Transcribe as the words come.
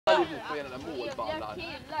ihop med den där målballar.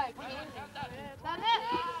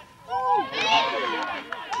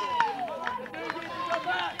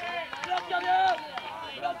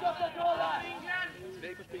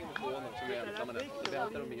 Svejk och springer mot honom så väntar man efter. Så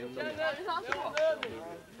väntar de in.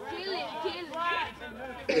 Kill!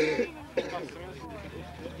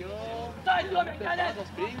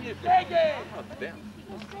 Han springer.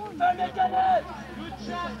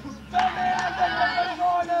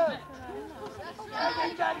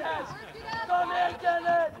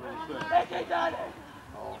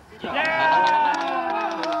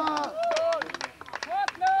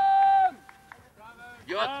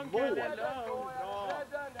 Gör ett mål!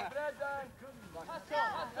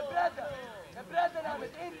 Bredden här, men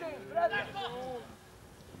inte in! Bredden!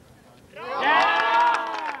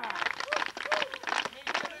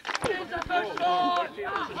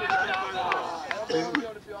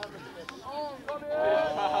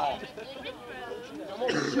 Jag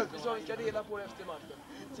måste köpa så vi ska dela på det efter matchen.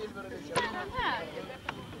 Silver och Mikael.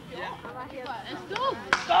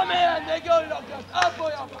 Kom igen, det är guld Lukas! Upp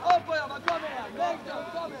och jobba, kom igen! Längst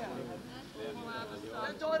upp, kom igen!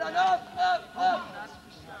 Den tar den upp!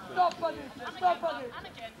 Stoppa dit!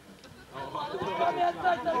 Kom igen,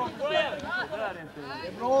 sakta! Det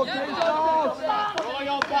är bra, Kristoff! Bra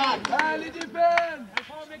jobbat! Härlig defense!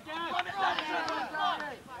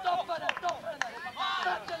 Stoppa den!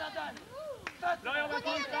 Fötterna där! Bra jobbat,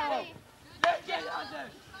 Kristoff! Lägg in,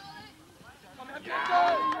 Anders! Kom igen,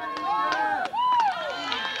 Kristoff!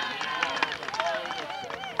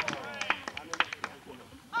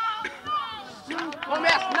 Kom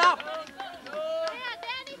igen, snabbt!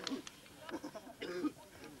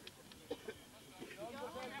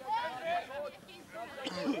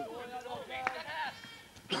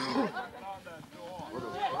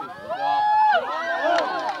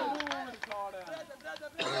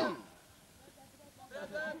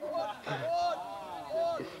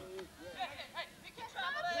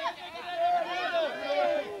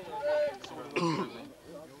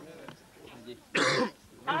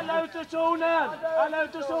 Alla ut ur zonen! Alla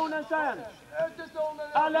ut ur zonen sen!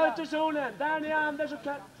 Alla ut ur zonen! Där ni Anders och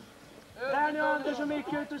Anders och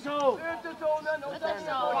Micke ut ur zon!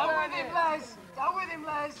 Go with him,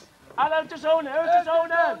 Les! Alla ut ur zonen! Ut ur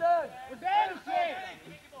zonen!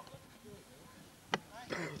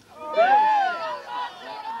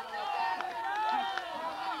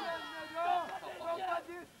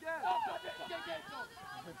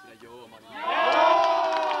 Det gör man inte.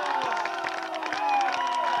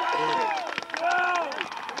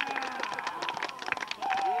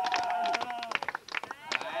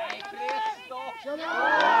 Nej, Kristoff!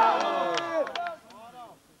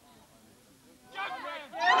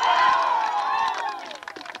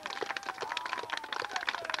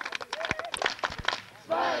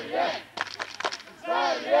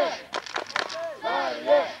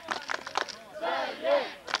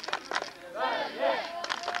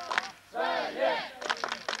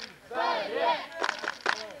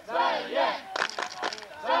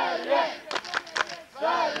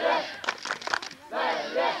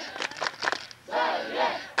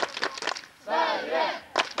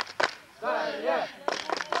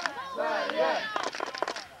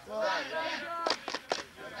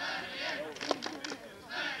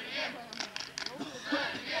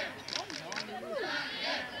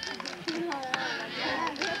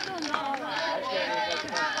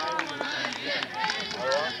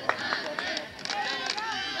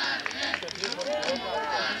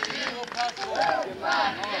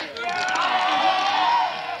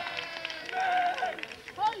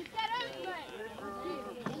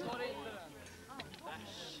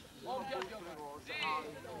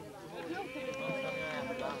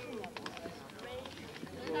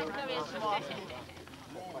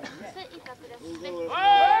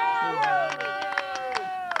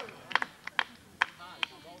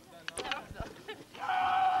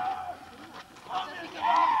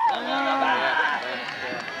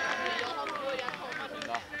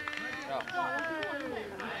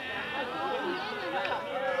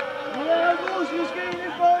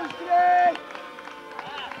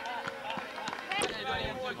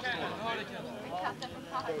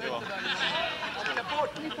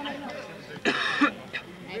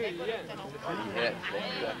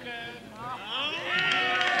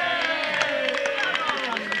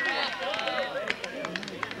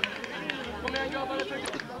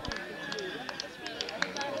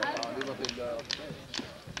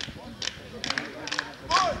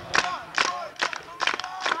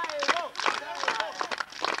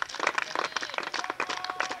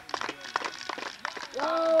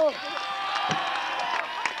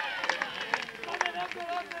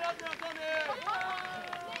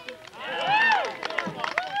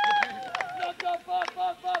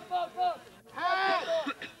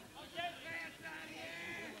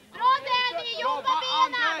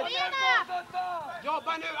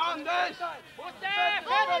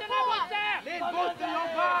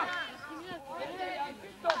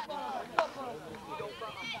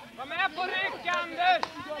 Kom med på ryck, Anders!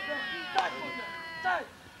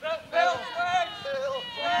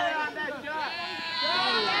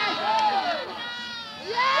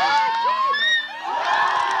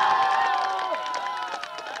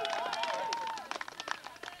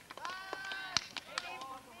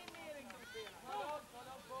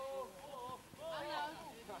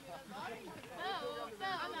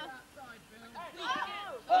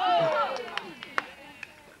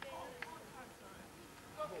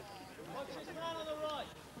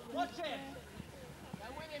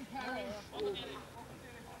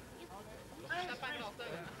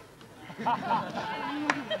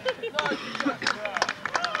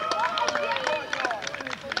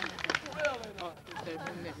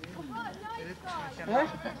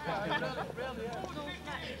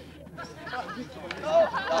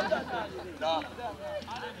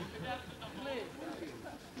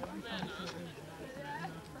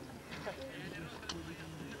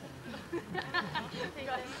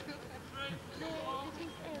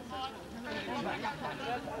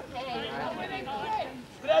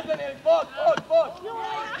 Bredden Erik, bort!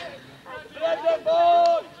 Bredden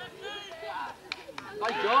bort!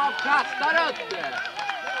 Jag kastar inte!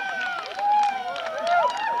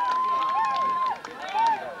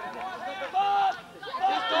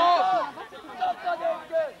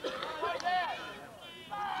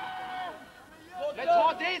 Men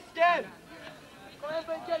ta disken! Kom igen,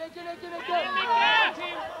 Benke!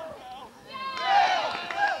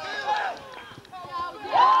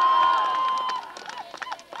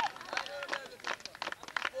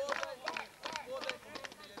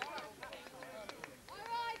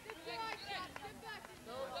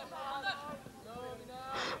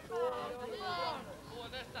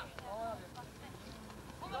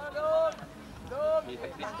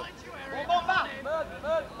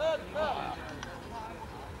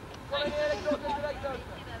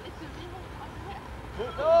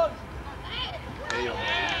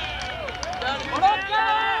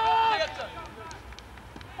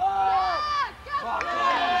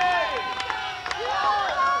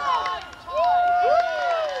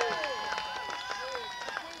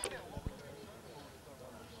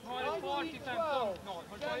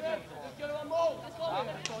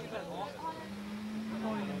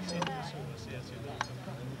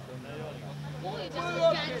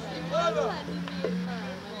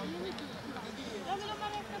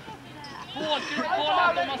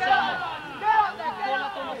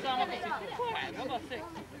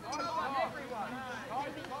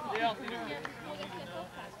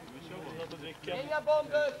 Inga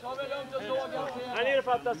bomber, ta väl lugnt och såga. Här nere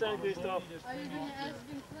fattas sen, Kristoff.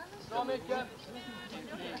 Så mycket.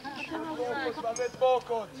 Fokus, man vet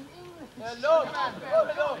bakåt. Lugnt,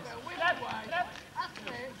 lugnt.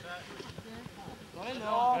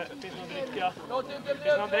 Finns någon dricka? Låt inte bli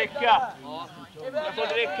Finns någon dricka? Ja. Jag får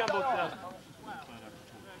dricka borta.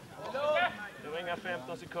 Det var inga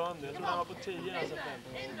 15 sekunder. Jag tror han var på 10 alltså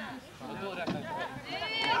 15. Då räknar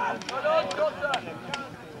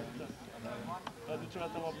Ja, du tror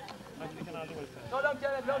att han var... Det kan aldrig vara 5. Ta lugnt,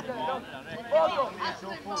 lugnt. Bakåt.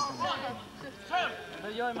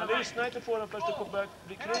 Man lyssnar inte på dem först det börjar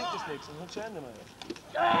bli kritiskt liksom. Hon känner man ju.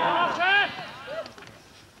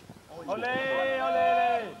 Olé!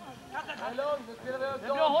 Det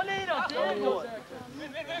är bra, håll i då, tid går.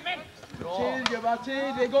 Tid gubbar,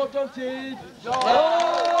 tid, det är gott om tid.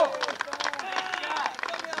 Ja!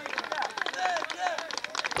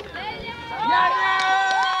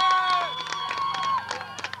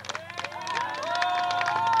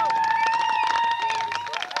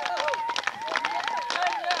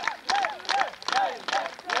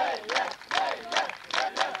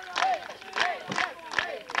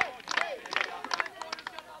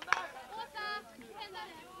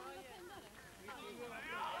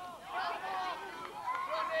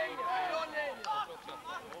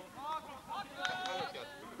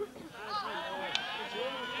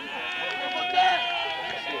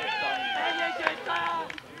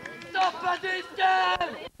 Stoppa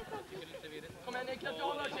disken! Kom igen Niklas, du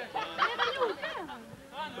håller sig.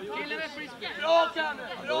 Killen med frisbee. Bra Kamme,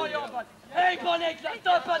 bra jobbat. Hej på Niklas,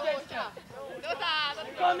 stoppa disken!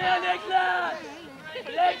 Kom igen Niklas!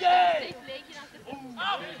 Lägg dig!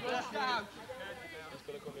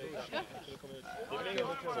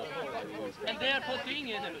 En där på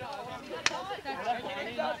tingen nu.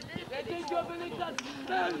 Det är din gubbe Niklas.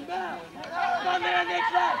 Följ med! Kom igen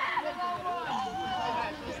Niklas!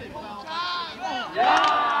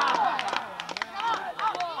 Ja!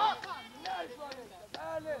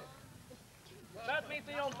 Lät mig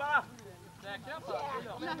inte jobba! Säkra på.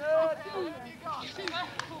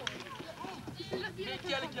 Mycket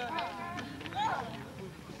eller klöna?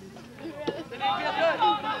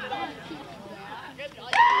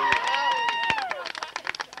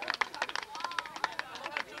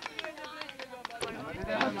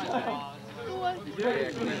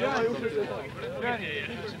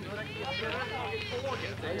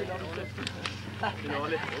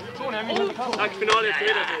 Tack finalet så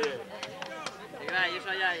är det. Det grejer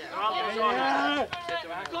så jävla.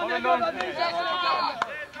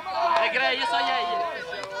 Det grejer så jävla.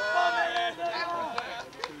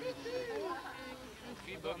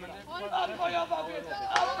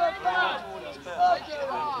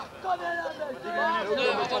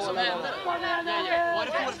 Vad som händer? Var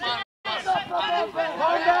det fortfarande?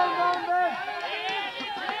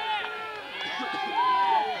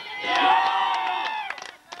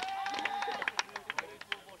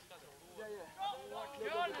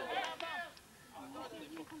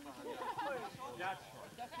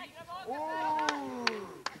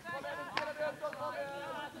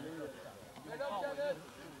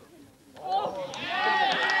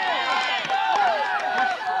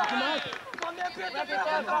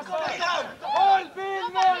 Håll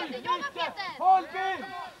bild! Håll bild!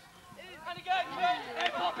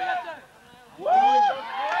 Ett på Peter!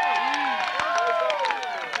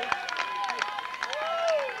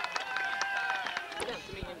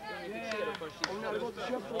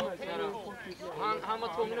 Han var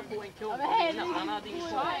tvungen att få en kung. Han hade ingen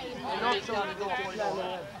kung.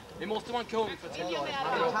 Det måste vara en kung för att se det.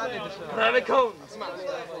 Han är väl kung.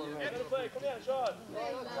 Kom igen, kör!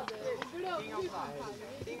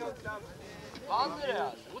 Vann du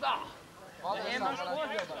det? Jodå! Det är man kvar.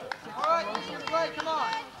 All right, come on.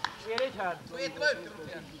 Erik här. Så ett var ute.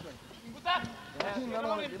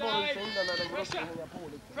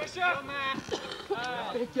 Pressure!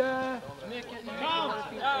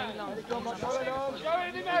 Kör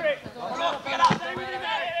in i Mary!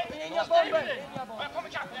 Inga bomber! Jag kommer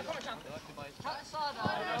kant!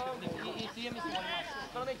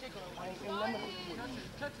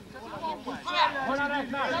 Kolla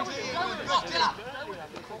räknar!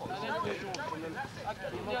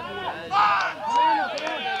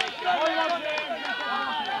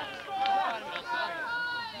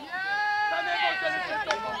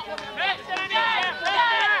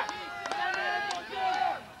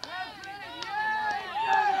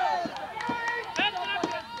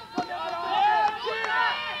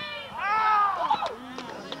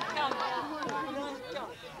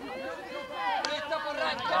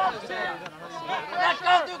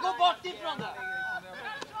 Rackarn, du går bort ifrån det!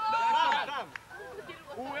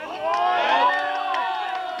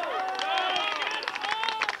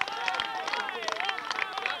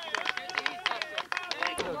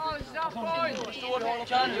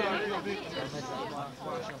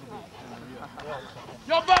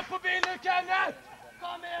 Jobba på bilen, Kenneth!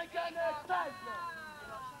 Kom igen, Kenneth!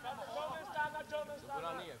 Tummen stannar, tummen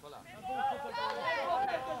stannar.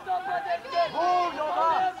 Stoppa däcket! Jobba!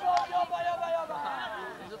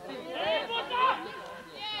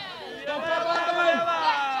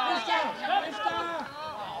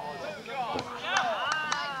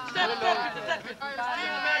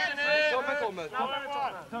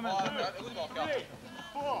 Tummen kommer.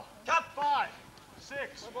 4, 5,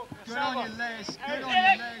 6. Good on you, Les. Good on you,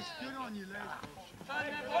 Les. Good on you, Les.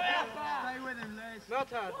 Stay with him, Les.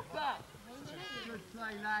 Good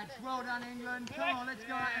play, lads. Well done, England. Come on, let's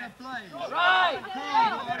go out in a blaze. Right! Come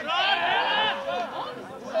on, boys.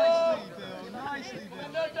 Nicely,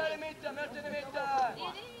 Bill. Nicely, Bill. Möter i mitten!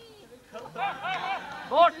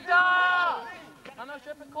 Borta! Han har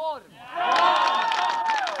köpt korv.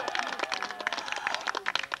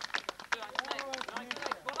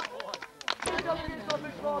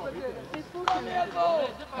 Kom igen, Bo!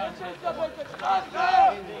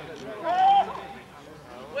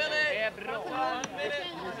 Det är bra.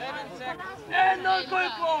 1-0-7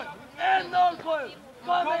 kvar! 1-0-7!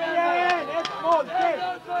 Kom igen!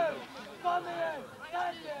 1-0-7! Kom igen!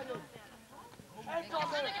 Där är du! En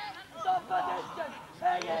kommer! Stoppa disken!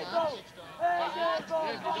 Hej, Bo! Hej, Bo!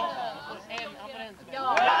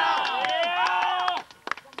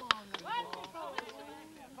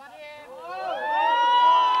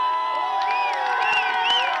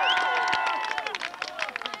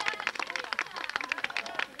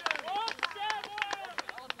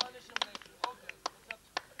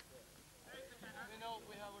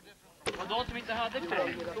 Och de som inte hade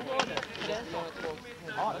färg, så var det.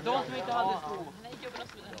 De som inte hade skor.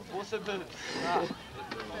 Och så bus.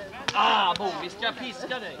 Bo, vi ska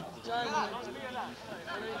piska dig.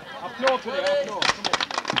 Applåd för det, applåd.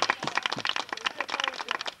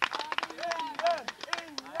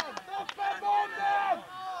 Stoppa bomben!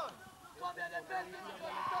 Kom igen, det är bättre!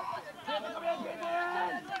 Stoppa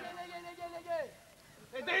disken!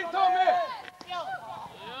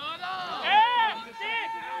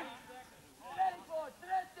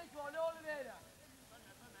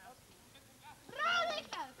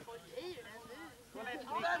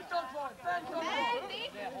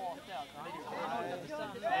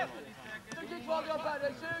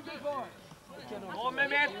 Kom med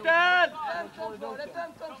mitten! 15 kvar, det är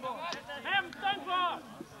 15 kvar. 15 kvar!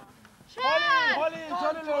 Håll in,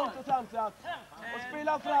 ta det lugnt och sansat. Och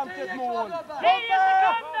spela fram till ett mål. 10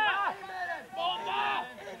 sekunder! Bomba!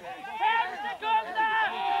 5 sekunder!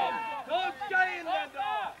 Dunka in den då!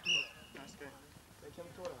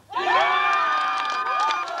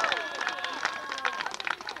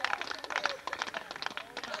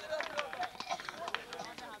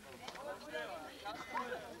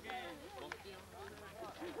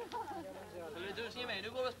 Du ser mig, du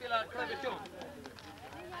går och spelar klaviatur.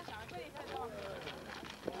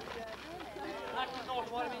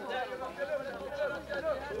 Snart var det inte.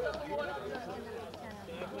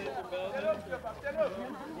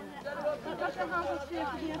 Varför är han som skrev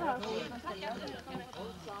för deras?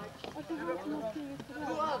 Varför är han som har skrivit för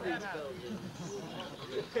deras?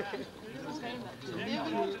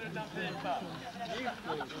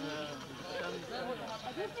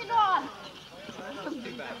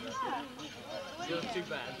 Just too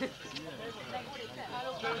bad.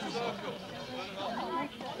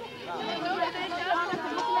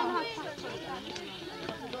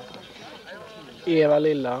 Eva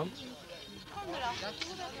Lilla.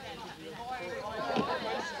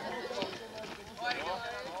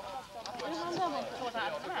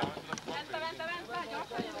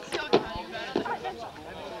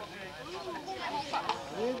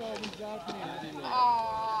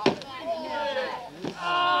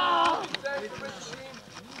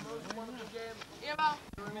 Eva,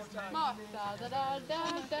 mata, da.